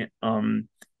 Okay.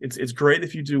 It's great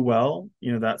if you do well,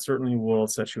 that certainly will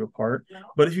set you apart.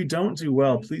 But if you don't do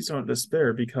well, please don't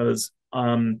despair, because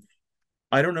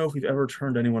I don't know if we've ever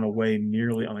turned anyone away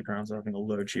merely on the grounds of having a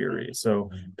low GRE.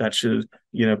 So that should,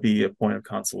 be a point of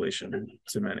consolation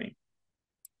to many.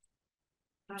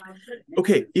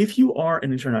 Okay, if you are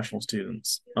an international student,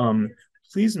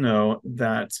 please know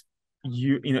that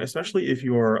especially if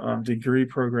your degree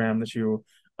program that you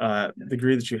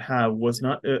degree that you have was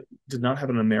not did not have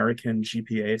an American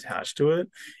GPA attached to it,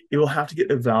 it will have to get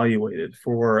evaluated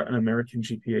for an American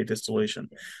GPA distillation.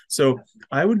 So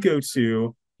I would go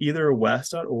to either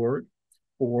west.org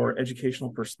or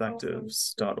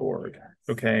educationalperspectives.org.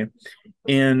 Okay.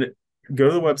 And go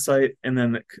to the website and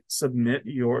then submit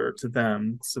your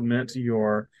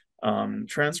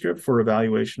transcript for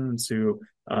evaluation into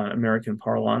American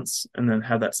parlance, and then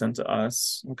have that sent to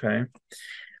us. Okay.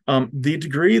 The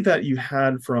degree that you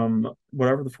had from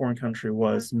whatever the foreign country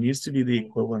was needs to be the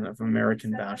equivalent of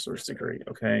American bachelor's degree.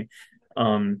 Okay.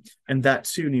 And that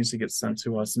too needs to get sent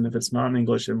to us. And if it's not in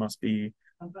English, it must be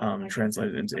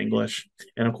translated into English.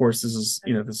 And of course, this is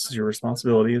your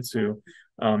responsibility to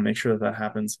make sure that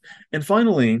happens. And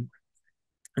finally,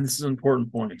 and this is an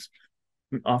important point,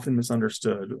 often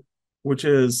misunderstood, which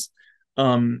is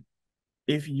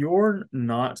if you're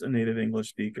not a native English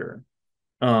speaker,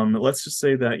 let's just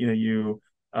say that you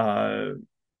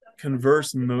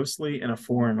converse mostly in a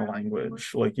foreign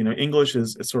language, like English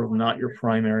is sort of not your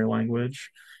primary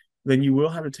language, then you will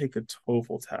have to take the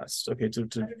TOEFL test, okay, to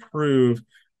prove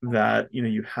that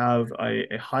you have a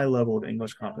high level of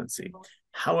English competency.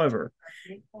 However,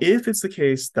 if it's the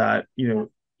case that you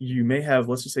may have,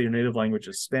 let's just say your native language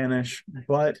is Spanish,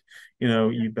 but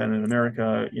you've been in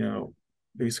America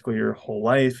basically your whole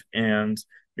life, and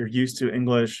you're used to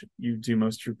English, you do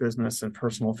most of your business and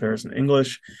personal affairs in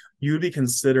English, you would be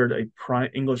considered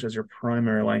English as your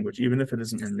primary language, even if it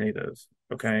isn't your native.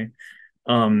 Okay.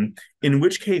 In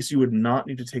which case you would not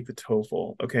need to take the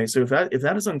TOEFL. Okay, so if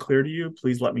that is unclear to you,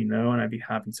 please let me know, and I'd be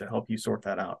happy to help you sort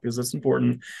that out, because that's an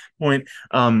important point.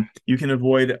 You can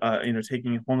avoid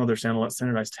taking one other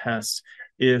standardized test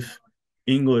if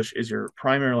English is your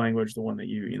primary language, the one that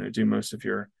you do most of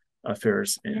your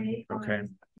affairs in.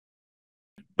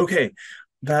 Okay,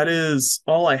 that is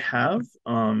all I have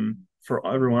for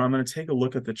everyone. I'm going to take a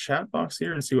look at the chat box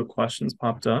here and see what questions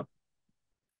popped up.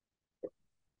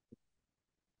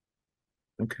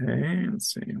 Okay,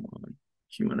 let's see.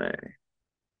 Q&A.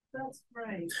 That's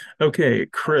right. Okay,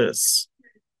 Chris.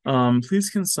 Please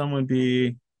can someone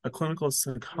be a clinical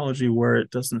psychology where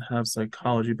it doesn't have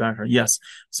psychology background? Yes.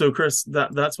 So Chris,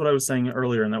 that's what I was saying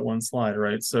earlier in that one slide,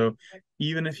 right? So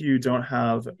even if you don't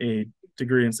have a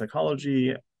degree in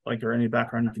psychology, or any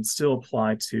background, you can still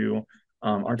apply to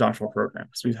our doctoral program.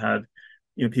 So we've had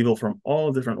people from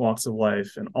all different walks of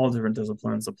life and all different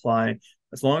disciplines apply.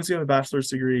 As long as you have a bachelor's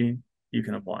degree, you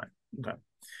can apply.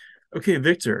 Okay,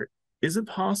 Victor, is it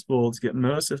possible to get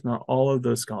most, if not all, of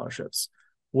those scholarships?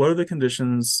 What are the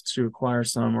conditions to acquire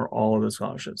some or all of those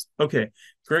scholarships? Okay,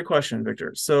 great question,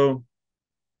 Victor. So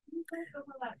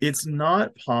it's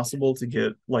not possible to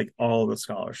get all of the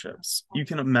scholarships. You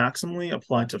can maximally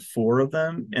apply to 4 of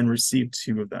them and receive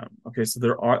 2 of them. Okay, so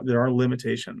there are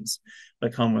limitations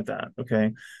that come with that.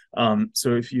 Okay,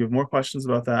 so if you have more questions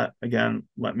about that, again,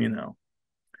 let me know.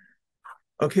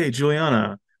 Okay,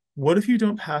 Juliana, what if you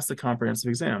don't pass the comprehensive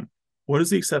exam? What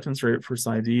is the acceptance rate for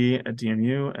PsyD at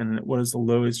DMU, and what is the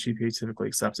lowest GPA typically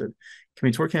accepted? Can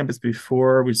we tour campus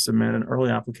before we submit an early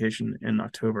application in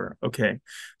October? Okay,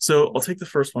 so I'll take the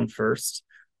first one first.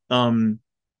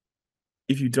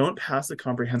 If you don't pass the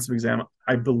comprehensive exam,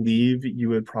 I believe you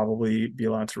would probably be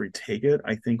allowed to retake it,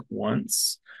 I think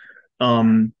once.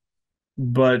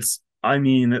 But I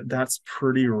mean, that's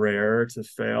pretty rare to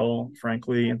fail,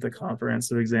 frankly, at the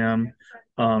comprehensive exam,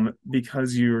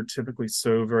 because you're typically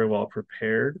so very well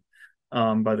prepared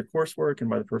by the coursework and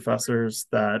by the professors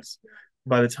that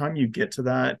by the time you get to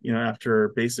that, after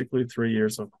basically 3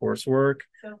 years of coursework,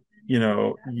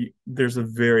 there's a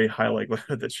very high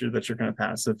likelihood that you're going to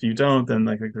pass. If you don't, then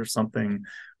there's something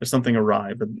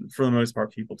awry. But for the most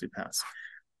part, people do pass.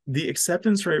 The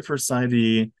acceptance rate for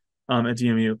PsyD at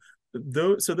DMU,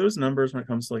 those numbers when it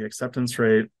comes to acceptance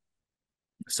rate,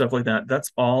 stuff like that,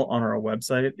 that's all on our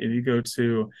website. If you go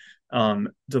to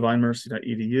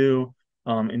divinemercy.edu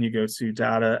and you go to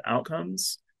data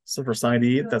outcomes, so for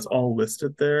PsyD, that's all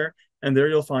listed there, and there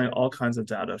you'll find all kinds of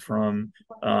data from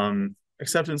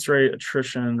acceptance rate,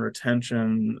 attrition,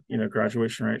 retention,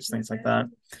 graduation rates, things like that.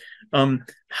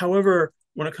 However,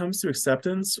 when it comes to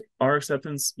acceptance, our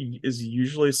acceptance is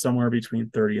usually somewhere between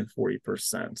 30 and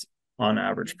 40% on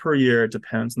average per year. It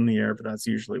depends on the year, but that's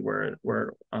usually where it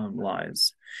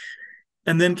lies.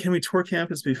 And then, can we tour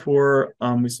campus before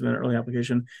we submit an early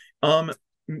application?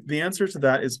 The answer to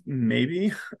that is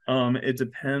maybe. It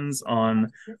depends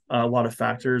on a lot of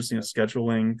factors,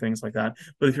 scheduling, things like that.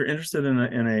 But if you're interested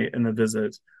in a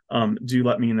visit, do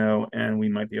let me know, and we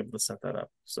might be able to set that up.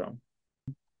 So,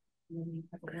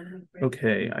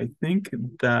 okay, I think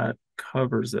that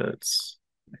covers it.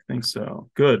 I think so.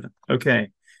 Good.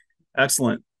 Okay,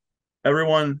 excellent.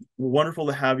 Everyone, wonderful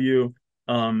to have you.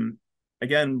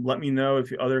 Again, let me know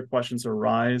if other questions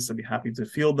arise. I'd be happy to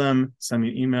field them. Send me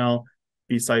an email,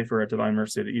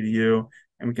 bcypher@divinemercy.edu,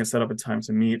 and we can set up a time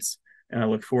to meet. And I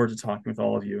look forward to talking with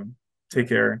all of you. Take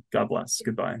care. God bless.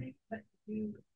 Goodbye.